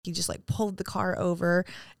He just like pulled the car over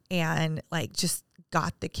and like just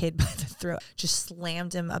got the kid by the throat, just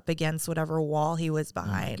slammed him up against whatever wall he was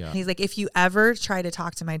behind. He's like, if you ever try to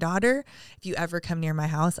talk to my daughter, if you ever come near my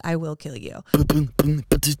house, I will kill you.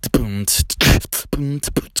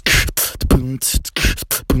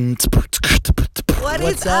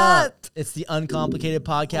 What's up? It's the Uncomplicated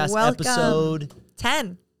Podcast. Welcome. Episode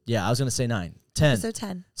 10. Yeah, I was going to say 9. 10. Episode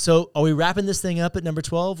 10. So are we wrapping this thing up at number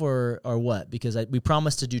 12 or what? Because we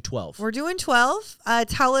promised to do 12. We're doing 12.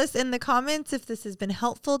 Tell us in the comments if this has been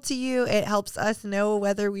helpful to you. It helps us know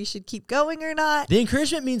whether we should keep going or not. The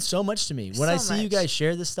encouragement means so much to me. When I see you much. guys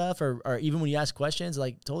share this stuff or even when you ask questions,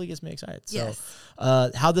 like totally gets me excited. Yes.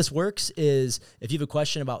 So how this works is if you have a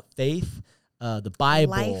question about faith, the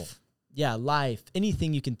Bible, life,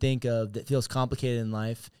 anything you can think of that feels complicated in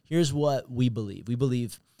life, here's what we believe. We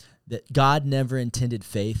believe that God never intended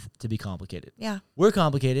faith to be complicated. Yeah. We're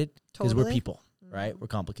complicated because we're Totally. people, right? We're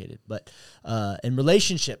complicated. But and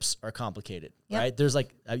relationships are complicated, right? There's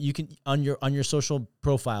like you can on your social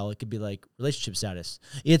profile, it could be like relationship status.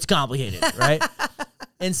 It's complicated, right?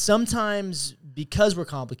 And sometimes because we're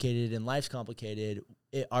complicated and life's complicated,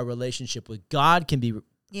 our relationship with God can be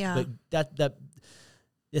but that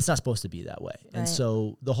it's not supposed to be that way. And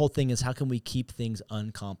so the whole thing is, how can we keep things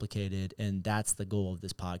uncomplicated? And that's the goal of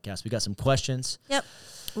this podcast. We got some questions. Yep,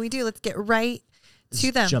 we do. Let's get right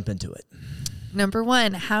to them. Let's jump into it. Number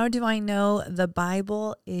 1, how do I know the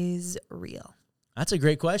Bible is real? That's a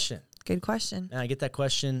great question. Good question. And I get that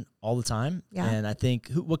question all the time. Yeah. And I think,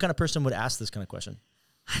 what kind of person would ask this kind of question?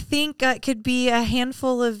 I think it could be a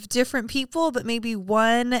handful of different people, but maybe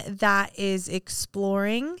one that is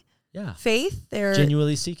exploring faith. They're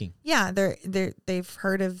genuinely seeking. Yeah, they've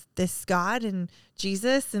heard of this God and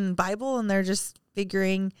Jesus and Bible, and they're just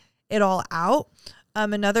figuring it all out.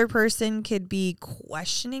 Another person could be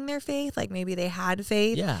questioning their faith, like maybe they had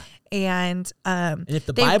faith, and if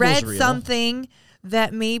the they Bible's read real, something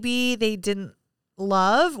that maybe they didn't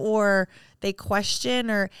love, or they question,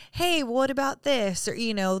 or hey, what about this, or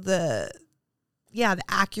the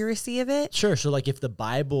accuracy of it. Sure. So like if the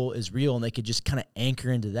Bible is real and they could just kind of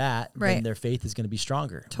anchor into that, then their faith is going to be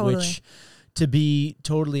stronger. Totally. Which, to be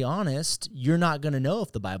totally honest, you're not going to know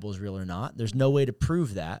if the Bible is real or not. There's no way to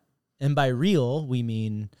prove that. And by real, we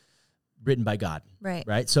mean written by God. Right.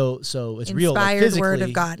 Right. So it's Inspired real. Like physically, word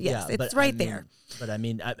of God. Yes. It's right there. But I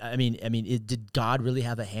mean, did God really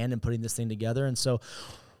have a hand in putting this thing together? And so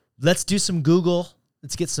let's do some Google.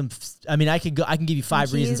 Let's get some. I can give you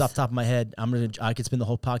 5 reasons off the top of my head. I could spend the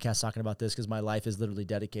whole podcast talking about this because my life is literally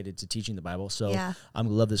dedicated to teaching the Bible. So I'm gonna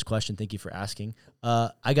love this question. Thank you for asking.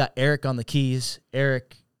 I got Eric on the keys.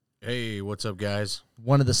 Eric. Hey, what's up, guys?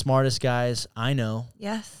 One of the smartest guys I know.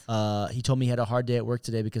 Yes. He told me he had a hard day at work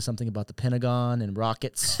today because something about the Pentagon and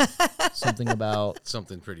rockets. Something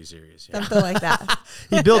pretty serious. Yeah. Something like that.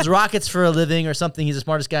 He builds rockets for a living or something. He's the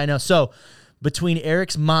smartest guy I know. So between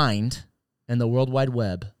Eric's mind and the World Wide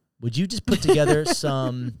Web, would you just put together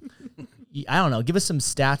some, I don't know, give us some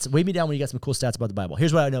stats. Weigh me down when you got some cool stats about the Bible.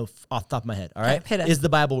 Here's what I know off the top of my head, all right? Hit us. Is the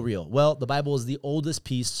Bible real? Well, the Bible is the oldest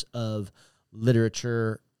piece of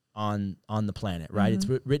literature on the planet, right?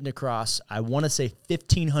 Mm-hmm. It's written across, I want to say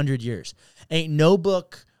 1,500 years. Ain't no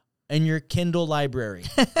book in your Kindle library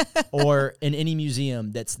or in any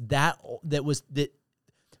museum that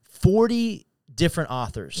 40 different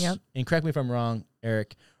authors, and correct me if I'm wrong,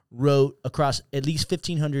 Eric, wrote across at least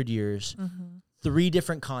 1,500 years, 3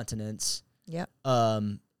 different continents,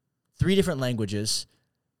 3 different languages,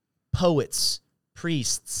 poets,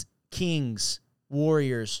 priests, kings,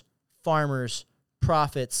 warriors, farmers,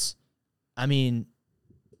 prophets. I mean,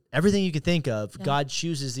 everything you could think of. God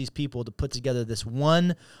chooses these people to put together this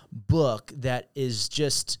one book that is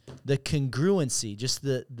just the congruency, just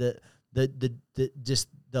the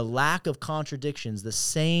lack of contradictions, the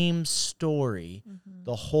same story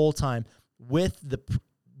the whole time with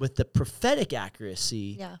the prophetic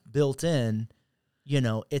accuracy built in.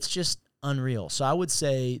 It's just unreal. So I would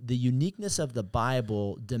say the uniqueness of the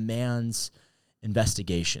Bible demands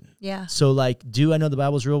investigation. Yeah. So do I know the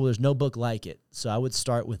Bible's real? Well, there's no book like it. So I would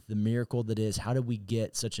start with the miracle that is, how did we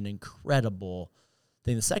get such an incredible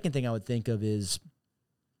thing? The second thing I would think of is,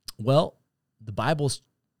 well, the Bible's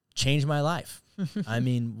changed my life.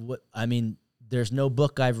 There's no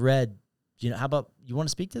book I've read. How about, you want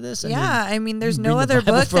to speak to this? There's no other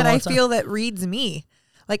book that I feel that reads me.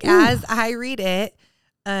 As I read it,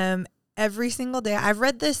 every single day, I've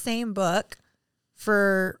read the same book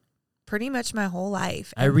for pretty much my whole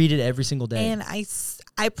life. I read it every single day. And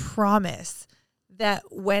I promise that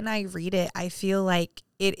when I read it, I feel like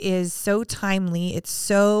it is so timely. It's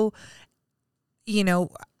so,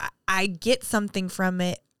 I get something from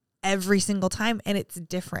it every single time, and it's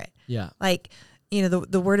different. Yeah. Like,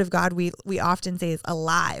 the word of God we often say is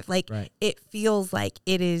alive. Like it feels like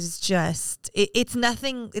it is just it's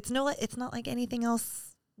nothing. It's not like anything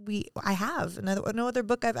else I have. No other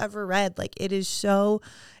book I've ever read. Like it is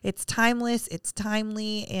it's timeless, it's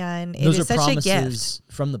timely, and those it is are such a promises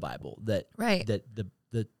gift from the Bible that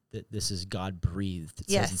that this is God breathed. It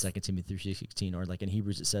says in 2 Timothy 3:16, or like in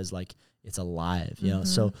Hebrews it says like it's alive. You know.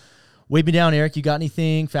 So wave me down, Eric. You got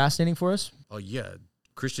anything fascinating for us? Oh yeah.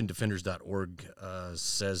 ChristianDefenders.org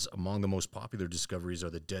says among the most popular discoveries are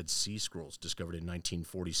the Dead Sea Scrolls discovered in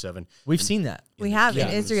 1947. We've seen that. We have in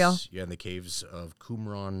Israel. Yeah, in the caves of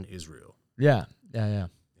Qumran, Israel. Yeah.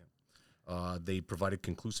 They provided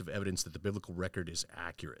conclusive evidence that the biblical record is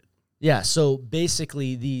accurate. Yeah, so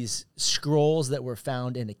basically these scrolls that were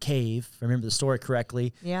found in a cave, if I remember the story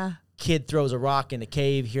correctly. Yeah. Kid throws a rock in a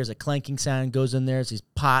cave, hears a clanking sound, goes in there. It's these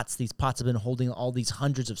pots. These pots have been holding all these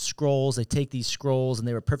hundreds of scrolls. They take these scrolls, and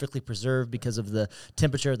they were perfectly preserved because of the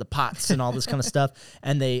temperature of the pots and all this kind of stuff.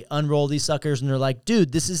 And they unroll these suckers, and they're like,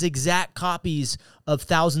 dude, this is exact copies of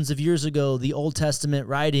thousands of years ago, the Old Testament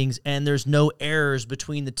writings, and there's no errors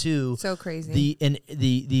between the two. So crazy.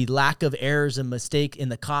 The lack of errors and mistake in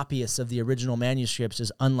the copyists of the original manuscripts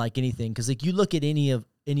is unlike anything. Because like you look at any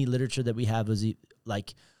literature that we have as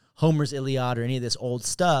like Homer's Iliad or any of this old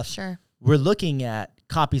stuff, sure, we're looking at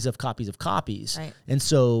copies of copies of copies. Right. And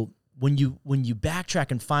so when you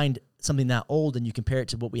backtrack and find something that old and you compare it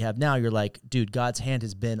to what we have now, you're like, dude, God's hand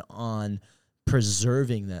has been on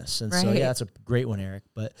preserving this. And so, yeah, that's a great one, Eric.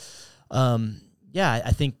 But,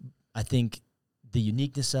 I think the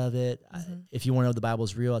uniqueness of it, if you want to know the Bible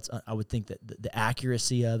is real, I would think that the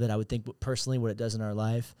accuracy of it, I would think personally what it does in our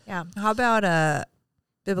life. Yeah. How about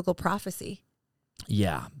biblical prophecy?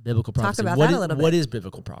 Yeah, biblical prophecy. Talk about that a little bit. What is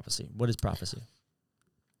biblical prophecy? What is prophecy?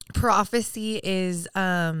 Prophecy is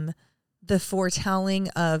the foretelling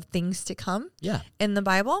of things to come in the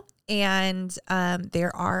Bible. And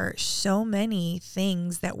there are so many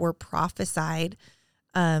things that were prophesied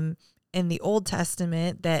in the Old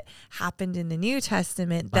Testament that happened in the New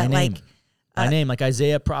Testament by name. Like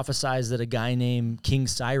Isaiah prophesies that a guy named King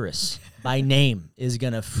Cyrus by name is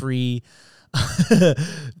going to free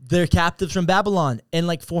their captives from Babylon. And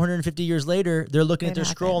like 450 years later, they're looking at their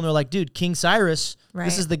scroll and they're like, dude, King Cyrus,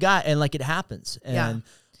 this is the guy. And like it happens. And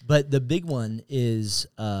but the big one is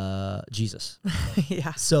Jesus.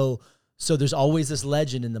 Yeah. So there's always this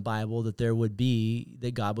legend in the Bible that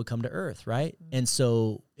that God would come to earth, right? And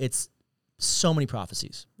so it's so many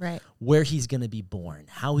prophecies. Right. Where he's going to be born,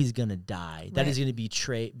 how he's going to die, that he's going to be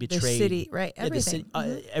betrayed. The city, right? Everything.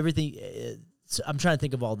 Everything. So I'm trying to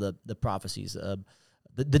think of all the prophecies.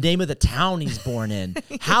 The name of the town he's born in,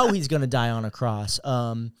 how he's going to die on a cross.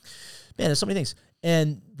 Man, there's so many things.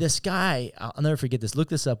 And this guy, I'll never forget this. Look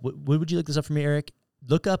this up. What would you look this up for me, Eric?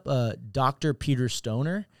 Look up Dr. Peter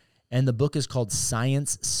Stoner, and the book is called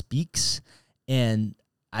Science Speaks. And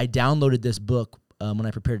I downloaded this book when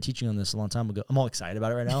I prepared teaching on this a long time ago. I'm all excited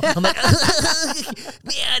about it right now. I'm like,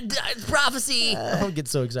 man, prophecy. I'll get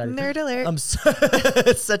so excited. Nerd alert. I'm such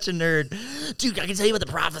a nerd. Dude, I can tell you about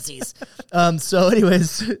the prophecies. So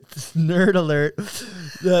anyways, nerd alert.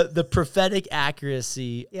 The prophetic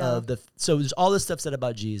accuracy of so there's all this stuff said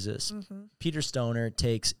about Jesus. Peter Stoner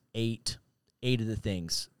takes eight of the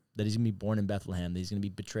things that he's going to be born in Bethlehem, that he's going to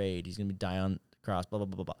be betrayed, he's going to die on the cross, blah, blah,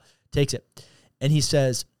 blah, blah, blah. Takes it. And he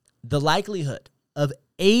says, the likelihood of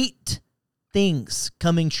 8 things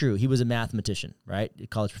coming true. He was a mathematician, right? A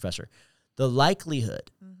college professor. The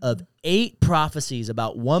likelihood of 8 prophecies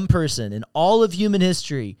about one person in all of human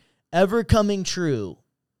history ever coming true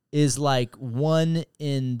is like 1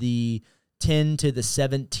 in the 10 to the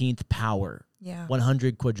 17th power. Yeah.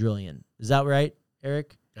 100 quadrillion. Is that right,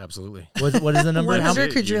 Eric? Absolutely. What is the number?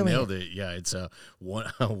 100 quadrillion. You nailed it. Yeah, it's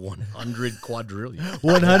 100 quadrillion.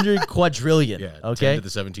 100 quadrillion. Yeah, okay. 10 to the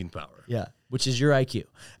 17th power. Yeah, which is your IQ.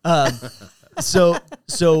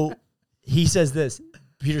 So he says this.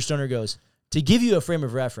 Peter Stoner goes, to give you a frame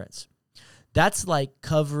of reference, that's like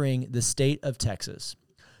covering the state of Texas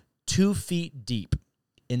 2 feet deep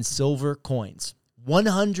in silver coins.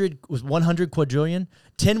 100 was 100 quadrillion.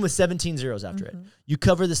 10 with 17 zeros after it. You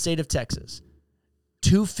cover the state of Texas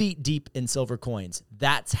 2 feet deep in silver coins.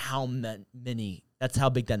 That's how many. That's how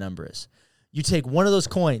big that number is. You take one of those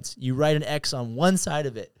coins, you write an X on one side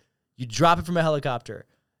of it, you drop it from a helicopter,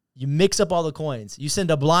 you mix up all the coins, you send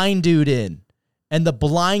a blind dude in, and the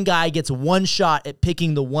blind guy gets one shot at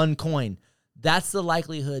picking the one coin. That's the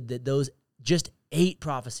likelihood that those just 8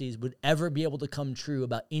 prophecies would ever be able to come true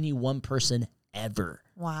about any one person ever.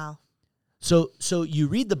 Wow. So you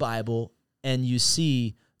read the Bible and you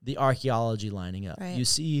see the archaeology lining up. Right. You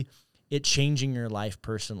see it changing your life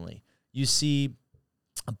personally. You see,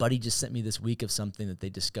 a buddy just sent me this week of something that they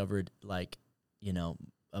discovered, like, you know,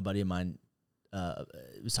 a buddy of mine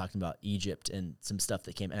was talking about Egypt and some stuff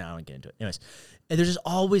that came, and I don't get into it. Anyways, and there's just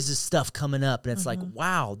always this stuff coming up, and it's like,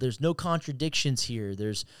 wow, there's no contradictions here.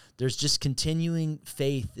 There's just continuing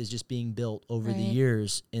faith is just being built over the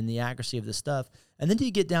years in the accuracy of this stuff. And then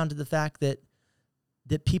you get down to the fact that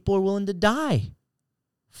people are willing to die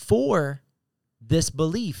for this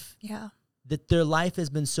belief. Yeah. That their life has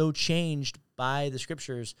been so changed by the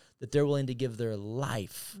scriptures that they're willing to give their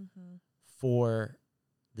life for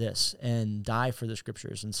this and die for the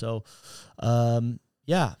scriptures. And so,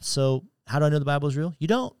 so how do I know the Bible is real? You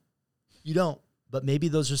don't, but maybe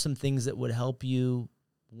those are some things that would help you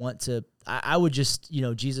want to, I would just, you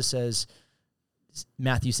know, Jesus says,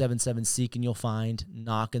 Matthew 7:7, seek and you'll find,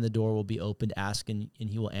 knock and the door will be opened, ask and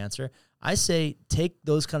he will answer. I say, take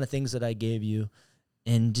those kind of things that I gave you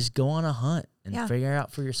and just go on a hunt and figure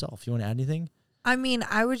out for yourself. You want to add anything? I mean,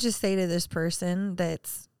 I would just say to this person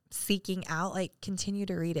that's seeking out, like, continue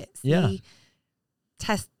to read it. See,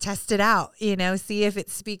 test it out, you know, see if it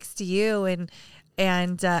speaks to you.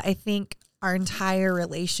 And I think our entire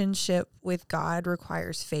relationship with God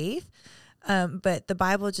requires faith. But the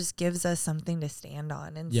Bible just gives us something to stand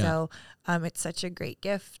on. And so it's such a great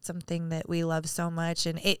gift, something that we love so much,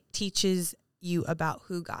 and it teaches you about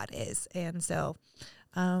who God is. And so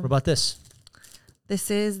what about this?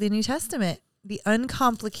 This is the New Testament, the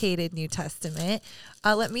uncomplicated New Testament.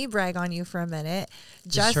 Let me brag on you for a minute.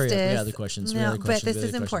 Just hurry up. We got other questions. No, but this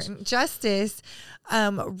is important. Justice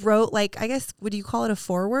wrote, like, I guess, would you call it a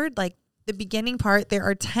foreword? Like the beginning part, there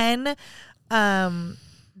are 10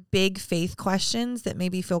 big faith questions that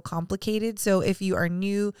maybe feel complicated. So if you are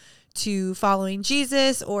new to following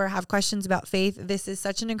Jesus or have questions about faith, this is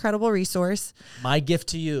such an incredible resource. My gift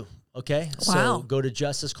to you. Okay. Wow. So go to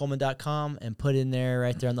justicecoleman.com and put in there,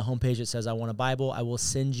 right there on the homepage, it says, I want a Bible. I will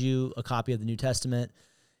send you a copy of the New Testament.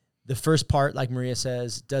 The first part, like Maria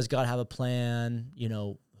says, does God have a plan? You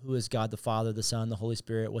know, who is God, the Father, the Son, the Holy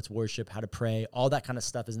Spirit? What's worship? How to pray? All that kind of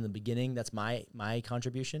stuff is in the beginning. That's my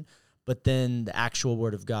contribution. But then the actual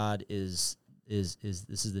Word of God is this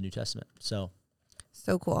is the New Testament. So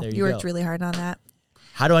cool. You worked really hard on that.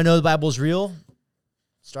 How do I know the Bible is real?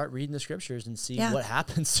 Start reading the scriptures and see what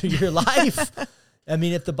happens to your life. I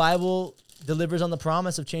mean, if the Bible delivers on the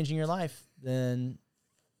promise of changing your life, then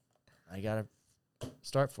I got to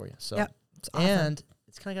start for you. So, it's awesome. And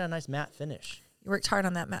it's kind of got a nice matte finish. You worked hard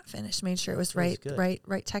on that matte finish. Made sure it was right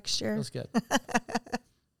texture. Feels good.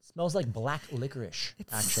 Smells like black licorice,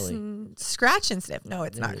 actually. Scratch and sniff. No,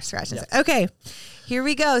 it's not scratch and sniff. Okay, here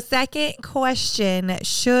we go. Second question.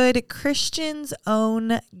 Should Christians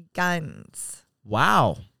own guns?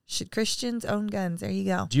 Wow. Should Christians own guns? There you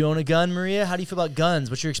go. Do you own a gun, Maria? How do you feel about guns?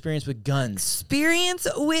 What's your experience with guns? Experience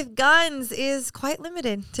with guns is quite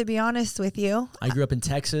limited, to be honest with you. I grew up in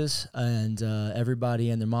Texas, and everybody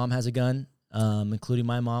and their mom has a gun, including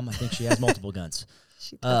my mom. I think she has multiple guns.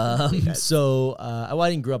 I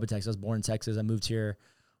didn't grow up in Texas. I was born in Texas. I moved here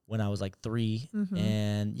when I was like 3.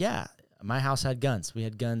 And my house had guns. We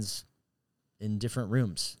had guns in different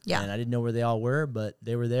rooms. Yeah. And I didn't know where they all were, but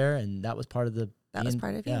they were there, and that was part of you.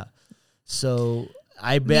 Yeah. So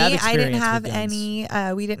I didn't have any,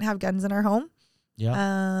 we didn't have guns in our home.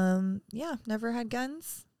 Yeah. Never had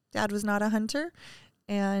guns. Dad was not a hunter.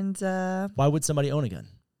 And why would somebody own a gun?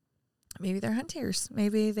 Maybe they're hunters.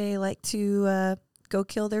 Maybe they like to go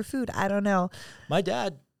kill their food. I don't know. My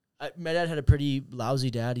dad had a pretty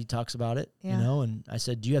lousy dad. He talks about it, you know, and I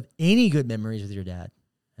said, do you have any good memories with your dad?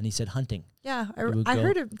 And he said hunting. Yeah, I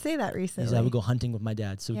heard him say that recently. He said, I would go hunting with my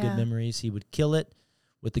dad. So good memories. He would kill it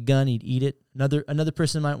with the gun. He'd eat it. Another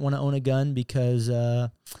person might want to own a gun because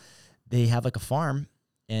they have like a farm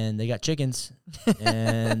and they got chickens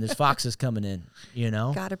and there's foxes coming in, you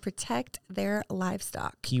know. Got to protect their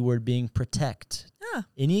livestock. Keyword being protect. Yeah.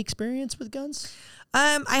 Any experience with guns?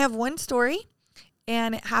 I have one story,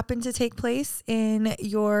 and it happened to take place in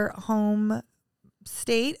your home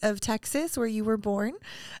state of Texas where you were born.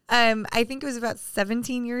 I think it was about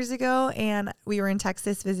 17 years ago, and we were in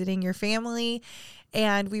Texas visiting your family,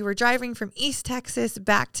 and we were driving from East Texas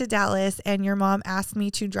back to Dallas, and your mom asked me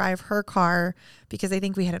to drive her car because I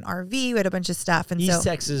think we had an RV, we had a bunch of stuff. And East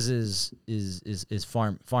Texas is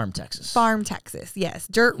farm Texas. Farm Texas, yes.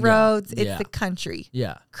 Dirt roads, it's the country.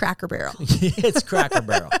 Yeah. Cracker Barrel. It's Cracker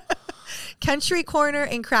Barrel. Country Corner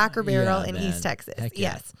and Cracker Barrel in East Texas. Heck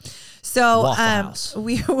yeah. Yes. So Waffle House.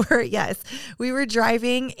 we were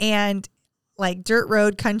driving, and like dirt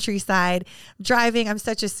road countryside driving. I'm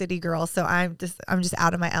such a city girl, so I'm just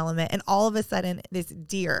out of my element. And all of a sudden, this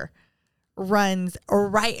deer runs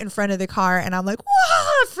right in front of the car, and I'm like,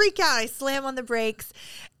 whoa, freak out. I slam on the brakes,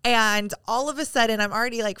 and all of a sudden I'm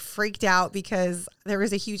already like freaked out because there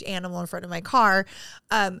was a huge animal in front of my car.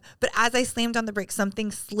 But as I slammed on the brakes,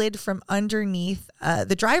 something slid from underneath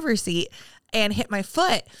the driver's seat and hit my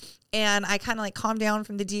foot. And I kind of like calmed down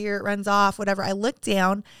from the deer. It runs off, whatever. I look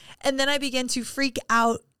down, and then I begin to freak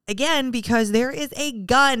out again because there is a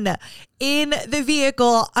gun in the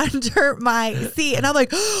vehicle under my seat. And I'm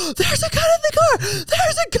like, oh, there's a gun in the car.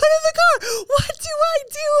 There's a gun in the car. What do I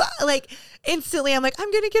do? Like, instantly, I'm like,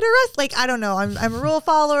 I'm going to get arrested. Like, I don't know. I'm a rule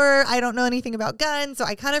follower. I don't know anything about guns. So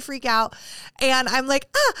I kind of freak out. And I'm like,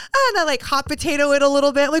 and I like hot potato it a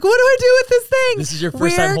little bit. Like, what do I do with this thing? This is your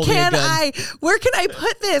first time holding a gun. Where can I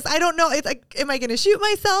put this? I don't know. It's like, am I going to shoot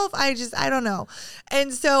myself? I don't know.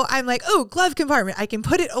 And so I'm like, oh, glove compartment. I can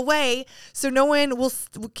put it away so no one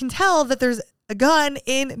can tell that there's a gun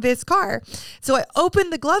in this car. So I open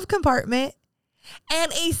the glove compartment,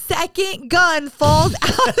 and a second gun falls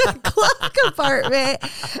out of the glove compartment.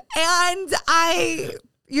 And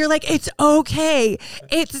you're like, it's okay.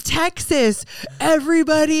 It's Texas.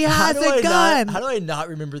 Everybody has a gun. How do I not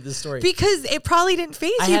remember this story? Because it probably didn't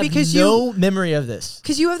faze you. Because no memory of this.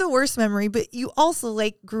 Because you have the worst memory, but you also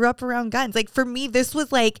like grew up around guns. Like for me, this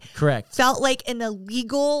was like correct. Felt like an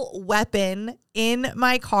illegal weapon in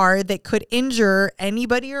my car that could injure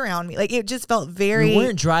anybody around me. Like it just felt very. We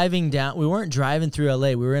weren't driving through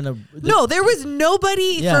LA. We were in no, there was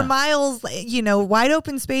nobody for miles. You know, Wide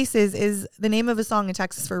Open Spaces is the name of a song in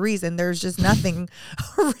Texas for a reason. There's just nothing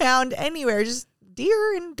around anywhere, just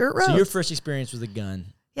deer and dirt roads. So your first experience with a gun?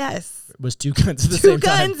 Yes. Was two guns at the same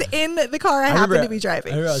time. 2 guns in the car I happened to be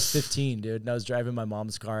driving. I remember I was 15, dude, and I was driving my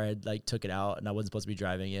mom's car. I like took it out, and I wasn't supposed to be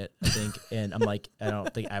driving it, I think. And I'm like, I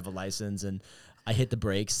don't think I have a license, and I hit the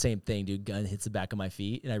brakes. Same thing, dude. Gun hits the back of my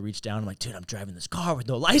feet, and I reach down. I'm like, dude, I'm driving this car with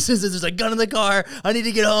no license. There's a gun in the car. I need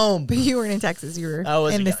to get home. But you weren't in Texas. You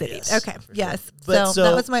were in the city. Yes, okay. Yes. But so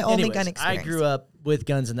that was my only gun experience. I grew up with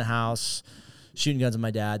guns in the house, shooting guns with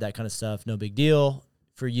my dad, that kind of stuff. No big deal.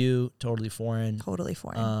 For you, totally foreign. Totally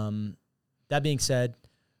foreign. That being said,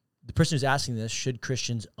 the person who's asking this, should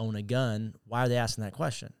Christians own a gun? Why are they asking that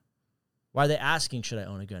question? Why are they asking, should I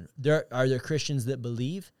own a gun? Are there Christians that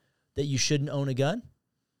believe that you shouldn't own a gun?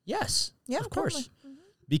 Yes. Yeah, of course. Mm-hmm.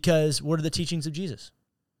 Because what are the teachings of Jesus?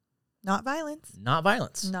 Not violence. Not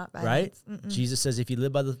violence. Not violence. Right? Mm-mm. Jesus says if you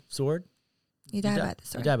live by the sword, you die by the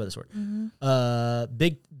sword. You die by the sword. Mm-hmm.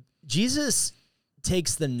 Jesus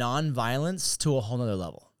takes the non-violence to a whole nother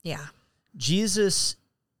level. Yeah. Jesus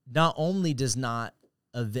not only does not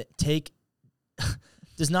even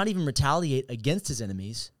retaliate against his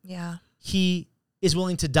enemies. Yeah. He is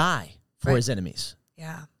willing to die for his enemies.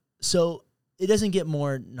 Yeah. So it doesn't get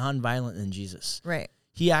more nonviolent than Jesus. Right.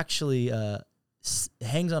 He actually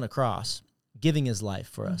hangs on a cross, giving his life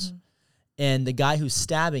for us. And the guy who's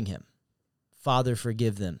stabbing him, Father,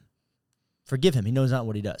 forgive them. Forgive him. He knows not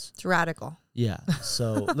what he does. It's radical. Yeah.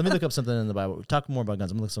 So let me look up something in the Bible. Talk more about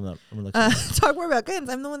guns. I'm going to look something up. Talk more about guns.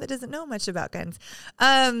 I'm the one that doesn't know much about guns.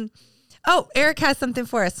 Eric has something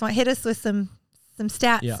for us. Hit us with some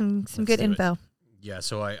stats, some good info. Yeah,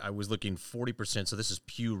 so I was looking 40%. So this is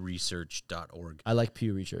pewresearch.org. I like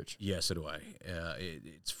Pew Research. Yeah, so do I.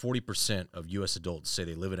 It's 40% of U.S. adults say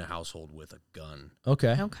they live in a household with a gun.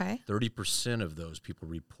 Okay. 30% of those people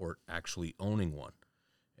report actually owning one.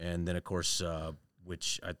 And then, of course,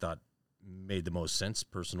 which I thought made the most sense,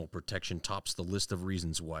 personal protection tops the list of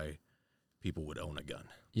reasons why people would own a gun.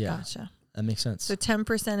 Yeah. Gotcha. That makes sense. So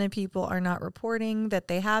 10% of people are not reporting that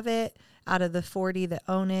they have it out of the 40 that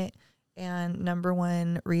own it. And number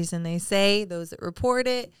one reason they say, those that report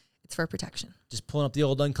it, it's for protection. Just pulling up the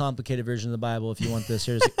old uncomplicated version of the Bible if you want this.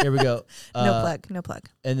 Here we go. No plug.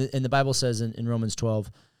 And the Bible says in Romans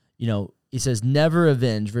 12, he says, never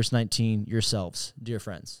avenge, verse 19, yourselves, dear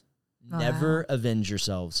friends. Never avenge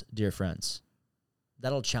yourselves, dear friends.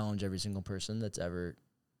 That'll challenge every single person that's ever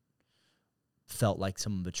felt like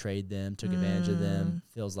someone betrayed them, took advantage of them,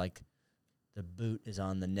 feels like the boot is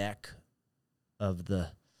on the neck of the...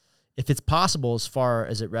 If it's possible, as far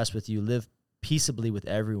as it rests with you, live peaceably with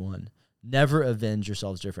everyone. Never avenge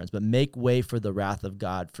yourselves, dear friends, but make way for the wrath of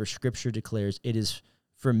God. For Scripture declares, it is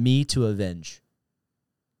for me to avenge.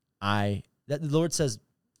 The Lord says,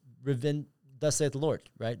 revenge, thus saith the Lord,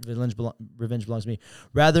 right? Revenge belongs to me.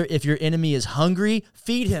 Rather, if your enemy is hungry,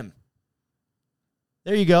 feed him.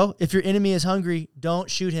 There you go. If your enemy is hungry, don't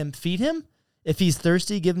shoot him, feed him. If he's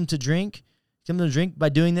thirsty, give him to drink. Give him to drink. By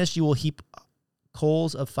doing this, you will heap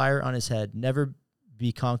coals of fire on his head. Never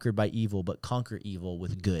be conquered by evil, but conquer evil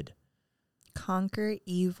with good. Conquer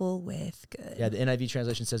evil with good. Yeah, the NIV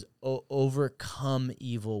translation says, overcome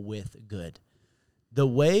evil with good. The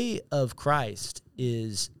way of Christ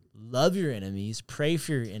is love your enemies, pray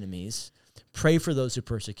for your enemies, pray for those who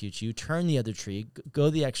persecute you, turn the other cheek, go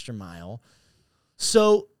the extra mile.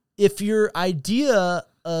 So if your idea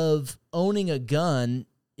of owning a gun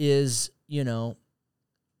is,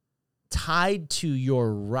 tied to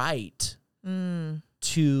your right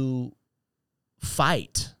to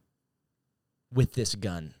fight with this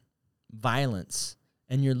gun, violence,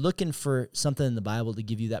 and you're looking for something in the Bible to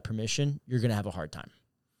give you that permission, you're going to have a hard time.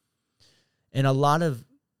 And a lot of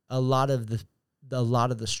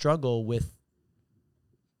the struggle with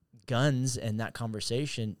guns and that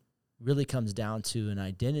conversation really comes down to an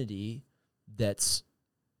identity that's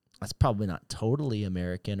probably not totally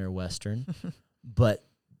American or Western, but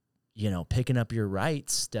picking up your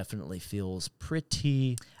rights definitely feels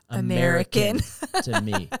pretty American to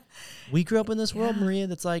me. We grew up in this world, Maria,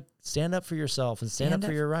 that's like stand up for yourself and stand up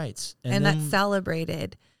for your rights. And that's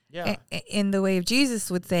celebrated. Yeah. In the way of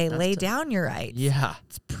Jesus would say, lay down your rights. Yeah.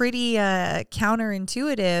 It's pretty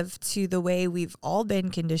counterintuitive to the way we've all been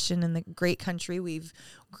conditioned in the great country we've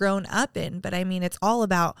grown up in. But I mean, it's all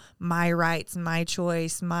about my rights, my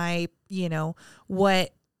choice, my,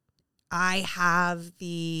 what I have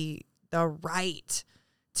the right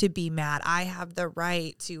to be mad. I have the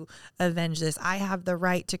right to avenge this. I have the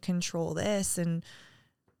right to control this. And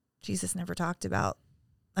Jesus never talked about,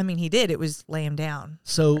 he did. It was lay him down.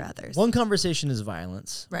 So for others. One conversation is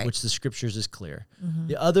violence, right, which the scriptures is clear. Mm-hmm.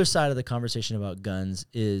 The other side of the conversation about guns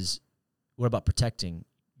is what about protecting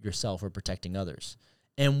yourself or protecting others?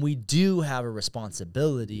 And we do have a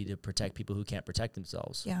responsibility to protect people who can't protect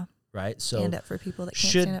themselves. Yeah. Right. So stand up for people that can't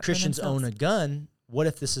stand up should Christians for themselves. own a gun? What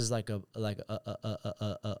if this is like a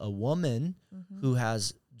woman who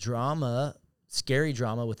has scary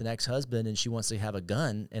drama with an ex-husband, and she wants to have a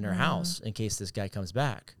gun in her house in case this guy comes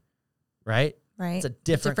back, right? Right. It's a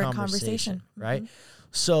different conversation, right?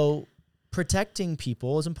 So protecting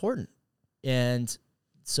people is important. And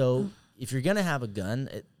so if you're going to have a gun,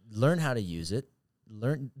 learn how to use it,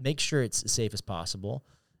 make sure it's as safe as possible.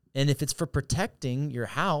 And if it's for protecting your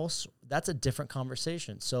house, that's a different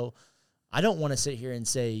conversation. So I don't want to sit here and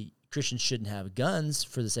say Christians shouldn't have guns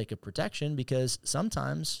for the sake of protection, because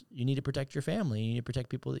sometimes you need to protect your family. You need to protect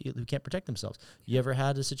people who can't protect themselves. You ever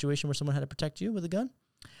had a situation where someone had to protect you with a gun?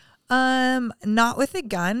 Not with a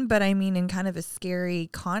gun, but in kind of a scary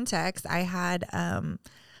context. I had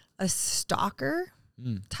a stalker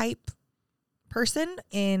type person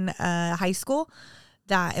in high school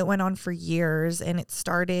that it went on for years, and it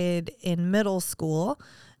started in middle school.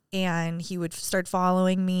 And he would start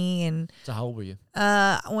following me. And so how old were you?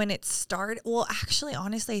 When it started, well, actually,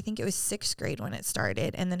 honestly, I think it was 6th grade when it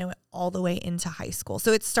started. And then it went all the way into high school.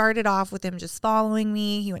 So it started off with him just following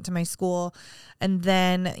me. He went to my school. And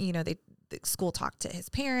then, the school talked to his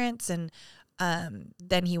parents. And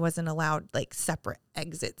then he wasn't allowed separate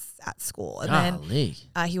exits at school. And then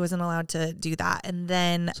he wasn't allowed to do that. And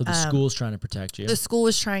then so the school's trying to protect you. The school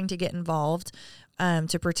was trying to get involved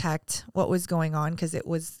to protect what was going on, because it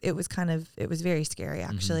was very scary,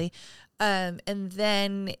 actually. And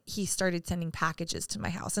then he started sending packages to my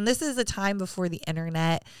house. And this is a time before the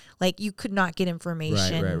internet. You could not get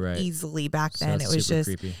information easily back then. It was just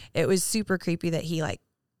creepy. It was super creepy that he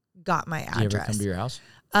got my address. Did he ever come to your house?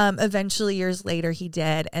 Eventually, years later, he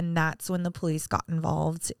did. And that's when the police got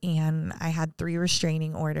involved. And I had 3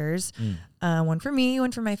 restraining orders. One for me,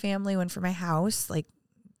 one for my family, one for my house,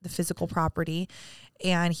 the physical property.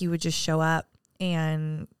 And he would just show up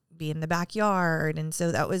and be in the backyard. And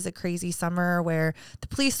so that was a crazy summer where the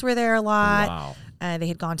police were there a lot. Wow. They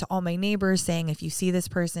had gone to all my neighbors saying, if you see this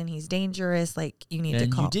person, he's dangerous. You need to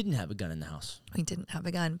call. And you didn't have a gun in the house. We didn't have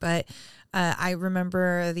a gun, but I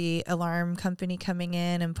remember the alarm company coming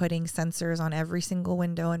in and putting sensors on every single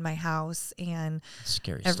window in my house and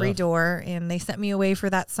scary every stuff. Door. And they sent me away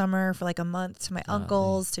for that summer for a month to my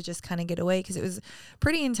uncle's to just kind of get away, because it was a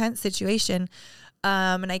pretty intense situation.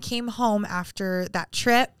 And I came home after that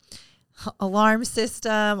trip, alarm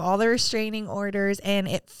system, all the restraining orders, and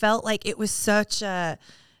it felt like it was it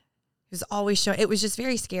was always showing. It was just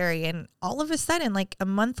very scary. And all of a sudden, a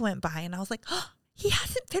month went by, and I was like, oh, he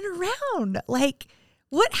hasn't been around.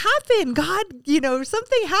 What happened? God,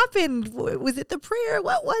 something happened. Was it the prayer?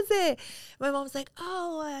 What was it? My mom was like,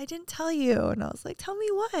 oh, I didn't tell you. And I was like, tell me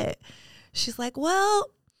what? She's like,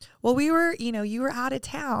 well, we were, you were out of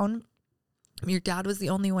town. Your dad was the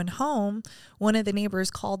only one home. One of the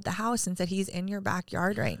neighbors called the house and said, he's in your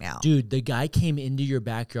backyard right now. Dude, the guy came into your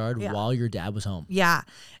backyard while your dad was home. Yeah.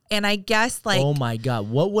 And I guess like, oh my God,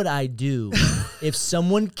 what would I do if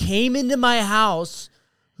someone came into my house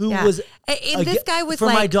who was, and this guy was for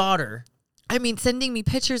like, my daughter. I mean, sending me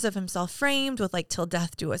pictures of himself framed with like "till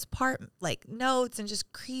death do us part" like notes and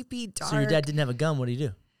just creepy, dark. So your dad didn't have a gun. What did he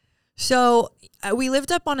do? So we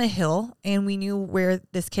lived up on a hill and we knew where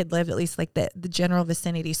this kid lived, at least like the general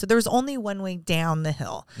vicinity. So there was only one way down the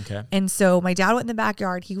hill. Okay. And so my dad went in the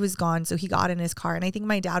backyard. He was gone. So he got in his car. And I think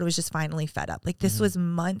my dad was just finally fed up. Like this was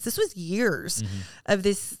months. This was years of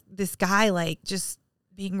this guy like just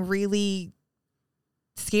being really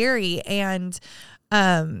scary. And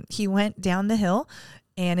he went down the hill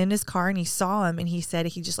and in his car and he saw him and he said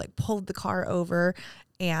he just like pulled the car over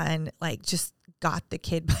and like just got the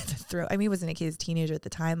kid by the throat. I mean, he wasn't a kid, he was a teenager at the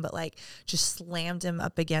time, but like just slammed him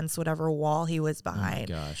up against whatever wall he was behind.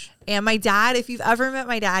 Oh my gosh. And my dad, if you've ever met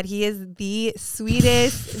my dad, he is the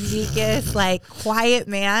sweetest, meekest, like quiet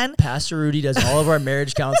man. Pastor Rudy does all of our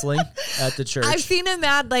marriage counseling at the church. I've seen him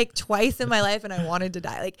mad like twice in my life and I wanted to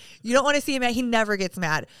die. Like you don't want to see him mad. He never gets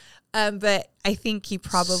mad. But I think he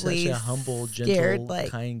probably such a humble, scared, gentle, like,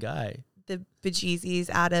 kind guy. the bejeezies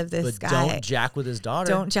out of this But guy. don't jack with his daughter.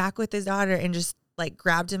 Don't jack with his daughter, and just like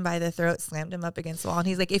grabbed him by the throat, slammed him up against the wall. And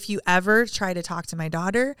he's like, if you ever try to talk to my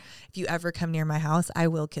daughter, if you ever come near my house, I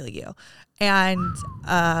will kill you. And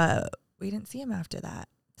we didn't see him after that.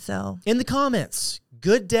 So in the comments,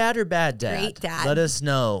 good dad or bad dad? Great dad. Let us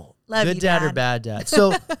know. Love good you, dad or Dad. bad dad.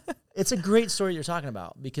 So it's a great story you're talking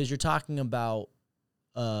about because you're talking about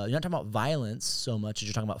you're not talking about violence so much as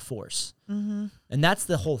you're talking about force. Mm-hmm. And that's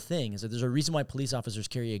the whole thing is that there's a reason why police officers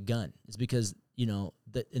carry a gun. It's because, and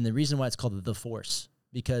the reason why it's called the force,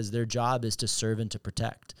 because their job is to serve and to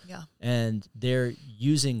protect. Yeah. And they're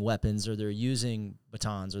using weapons or they're using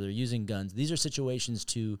batons or they're using guns. These are situations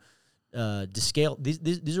to scale.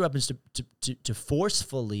 These are weapons to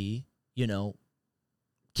forcefully,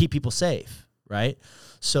 keep people safe. Right.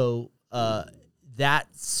 So,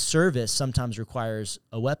 that service sometimes requires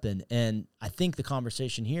a weapon. And I think the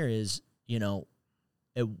conversation here is,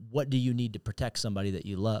 what do you need to protect somebody that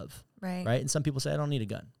you love? Right. Right. And some people say, I don't need a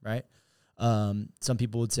gun. Right. Some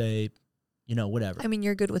people would say, whatever. I mean,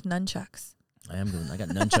 you're good with nunchucks. I am good. I got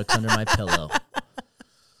nunchucks under my pillow.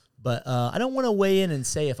 But I don't want to weigh in and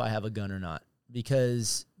say if I have a gun or not,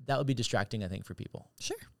 because that would be distracting, I think, for people.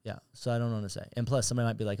 Sure. Yeah. So I don't want to say. And plus, somebody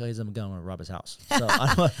might be like, oh, he's a gun. I want to rob his house. So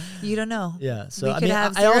I don't, you don't know. Yeah. So we I could mean,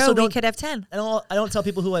 have I 0, also we could have 10. I don't tell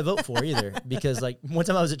people who I vote for either, because like one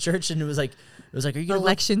time I was at church and it was like, are you gonna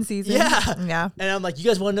election season? Yeah. Yeah. And I'm like, you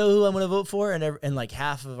guys want to know who I'm going to vote for? And like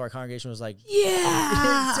half of our congregation was like,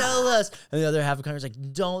 yeah, tell us. And the other half of the congregation was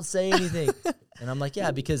like, don't say anything. And I'm like, yeah,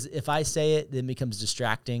 because if I say it, then it becomes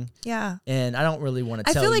distracting. Yeah. And I don't really want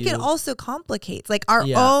to tell you. I feel like it also complicates like our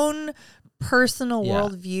own personal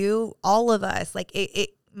worldview. All of us, like it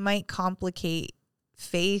might complicate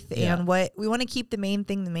faith and what we want to keep the main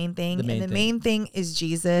thing. The main thing is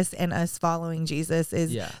Jesus, and us following Jesus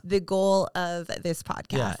is the goal of this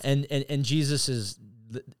podcast. Yeah. And Jesus is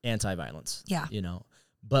anti-violence. Yeah.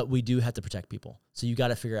 But we do have to protect people. So you got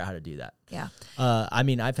to figure out how to do that. Yeah. I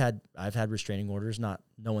mean, I've had restraining orders. No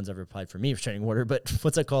one's ever applied for me restraining order, but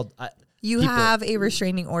what's that called? You have a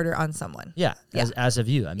restraining order on someone. Yeah. As have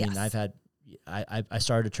you. I mean, I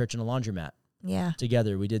started a church in a laundromat. Yeah.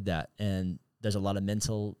 Together we did that. And there's a lot of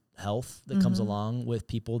mental health that comes along with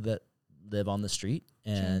people that live on the street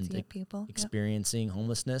and experiencing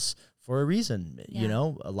homelessness for a reason.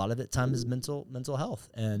 A lot of it time is mental health.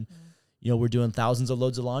 And we're doing thousands of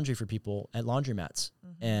loads of laundry for people at laundromats.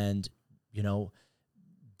 And,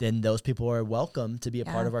 then those people are welcome to be a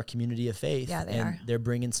part of our community of faith. Yeah, they are. They're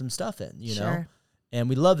bringing some stuff in, know? And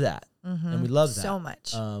we love that. And we love that. So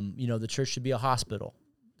much. The church should be a hospital.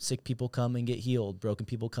 Sick people come and get healed. Broken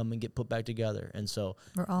people come and get put back together. And so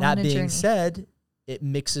that being said, it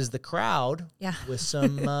mixes the crowd with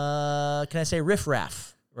some, can I say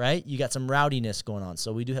riffraff, right? You got some rowdiness going on.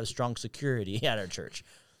 So we do have strong security at our church.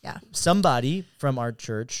 Yeah. Somebody from our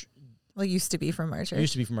church. Well, used to be from our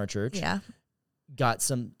church. Yeah. Got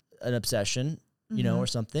an obsession, or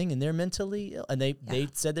something, and they're mentally ill. And they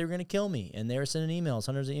said they were going to kill me. And they were sending emails,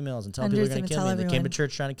 hundreds of emails, and telling people they're going to kill me. And they came to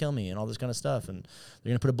church trying to kill me and all this kind of stuff. And they're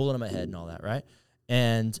going to put a bullet in my head and all that, right?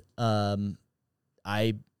 And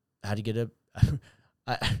I had to get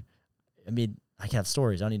I mean, I can have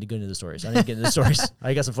stories. I don't need to go into the stories.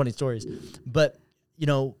 I got some funny stories. But,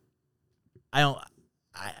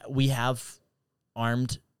 we have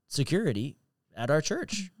armed security at our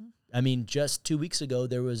church. I mean, just 2 weeks ago,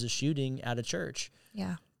 there was a shooting at a church.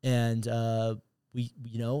 Yeah. And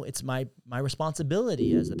it's my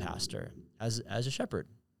responsibility as the pastor, as a shepherd,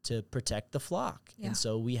 to protect the flock. Yeah. And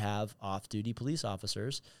so we have off-duty police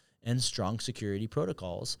officers and strong security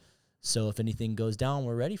protocols. So if anything goes down,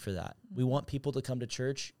 we're ready for that. We want people to come to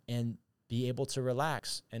church and be able to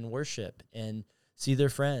relax and worship and see their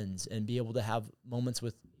friends and be able to have moments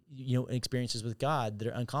with, experiences with God that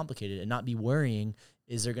are uncomplicated and not be worrying,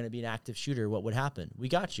 is there going to be an active shooter? What would happen? We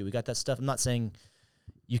got you. We got that stuff. I'm not saying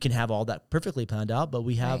you can have all that perfectly planned out, but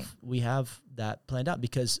we have that planned out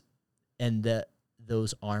because,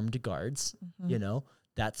 those armed guards,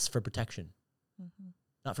 that's for protection,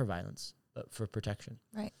 not for violence, but for protection.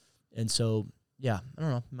 Right. And so, I don't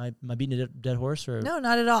know. Am I beating a dead horse or? No,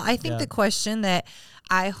 not at all. I think the question that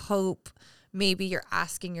I hope maybe you're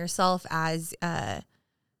asking yourself as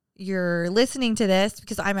you're listening to this,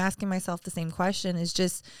 because I'm asking myself the same question, is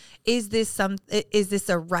just, is this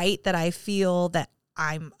a right that I feel that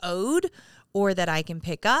I'm owed or that I can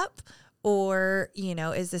pick up? Or,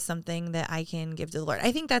 is this something that I can give to the Lord?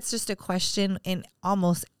 I think that's just a question in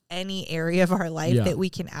almost any area of our life that we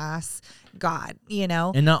can ask God,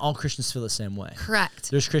 And not all Christians feel the same way.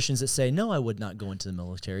 Correct. There's Christians that say, no, I would not go into the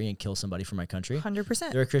military and kill somebody for my country.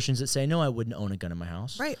 100%. There are Christians that say, no, I wouldn't own a gun in my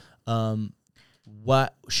house. Right.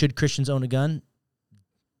 What should Christians own a gun?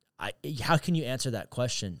 How can you answer that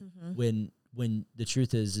question when the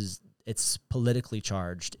truth is it's politically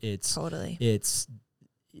charged? It's totally.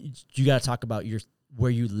 You got to talk about where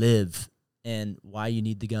you live and why you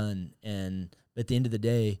need the gun. And at the end of the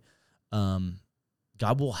day,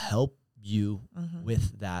 God will help you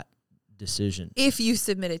with that decision. If you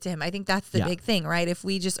submit it to him. I think that's the big thing, right? If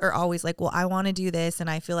we just are always like, well, I want to do this and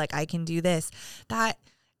I feel like I can do this, that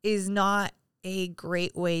is not a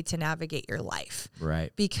great way to navigate your life.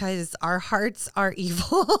 Right. Because our hearts are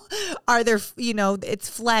evil. It's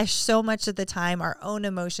flesh so much of the time, our own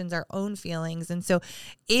emotions, our own feelings. And so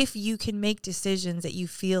if you can make decisions that you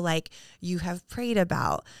feel like you have prayed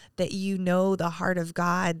about, that the heart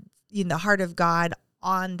of God,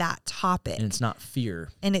 on that topic. And it's not fear.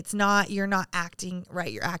 And it's not, you're not acting,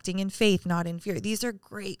 right? You're acting in faith, not in fear. These are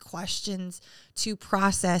great questions to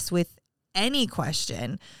process with any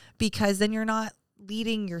question, because then you're not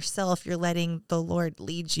leading yourself. You're letting the Lord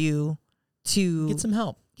lead you to get some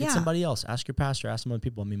help. Get somebody else. Ask your pastor. Ask some other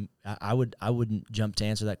people. I mean, I wouldn't jump to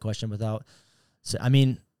answer that question without.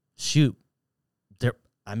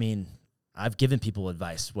 I've given people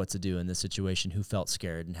advice what to do in this situation who felt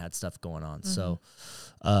scared and had stuff going on. So,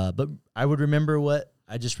 but I would remember what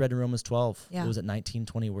I just read in Romans 12. Yeah. It was at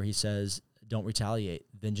 19:20 where he says, don't retaliate.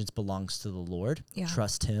 Vengeance belongs to the Lord. Yeah.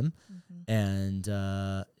 Trust him. And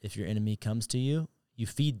if your enemy comes to you, you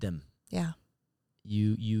feed them. Yeah.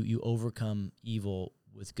 You overcome evil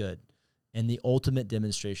with good. And the ultimate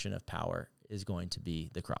demonstration of power is going to be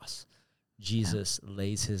the cross. Jesus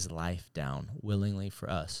lays his life down willingly for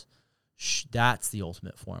us. That's the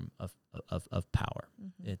ultimate form of power.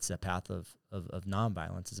 It's a path of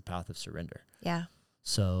nonviolence. It's a path of surrender. Yeah.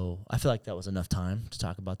 So I feel like that was enough time to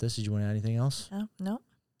talk about this. Did you want to add anything else? No.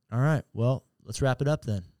 All right. Well, let's wrap it up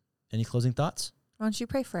then. Any closing thoughts? Why don't you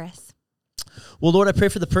pray for us? Well, Lord, I pray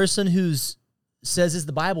for the person who says, is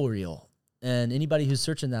the Bible real? And anybody who's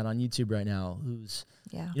searching that on YouTube right now, who's,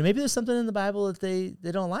 maybe there's something in the Bible that they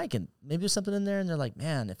don't like. And maybe there's something in there and they're like,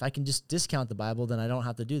 man, if I can just discount the Bible, then I don't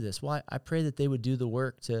have to do this. Well, I pray that they would do the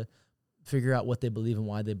work to figure out what they believe and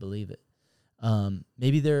why they believe it.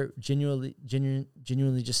 Maybe they're genuinely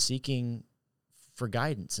just seeking for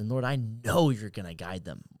guidance. And Lord, I know you're going to guide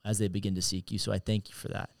them as they begin to seek you. So I thank you for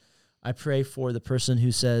that. I pray for the person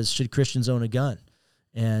who says, should Christians own a gun?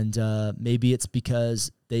 And maybe it's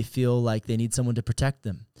because they feel like they need someone to protect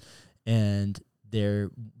them and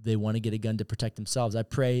they want to get a gun to protect themselves. I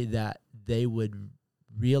pray that they would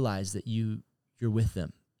realize that you're with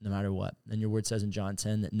them no matter what. And your word says in John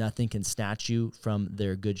 10 that nothing can snatch you from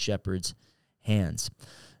their good shepherd's hands.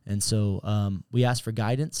 And so we ask for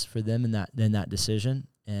guidance for them in that decision.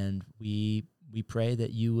 And we pray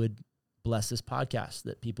that you would bless this podcast,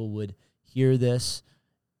 that people would hear these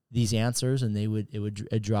answers, and it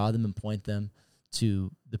would draw them and point them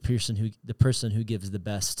to the person who gives the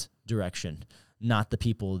best direction, not the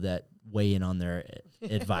people that weigh in on their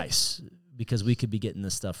advice, because we could be getting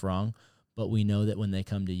this stuff wrong, but we know that when they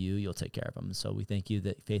come to you, you'll take care of them. And so we thank you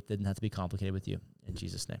that faith didn't have to be complicated with you. In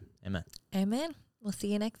Jesus' name, amen. Amen. We'll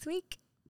see you next week.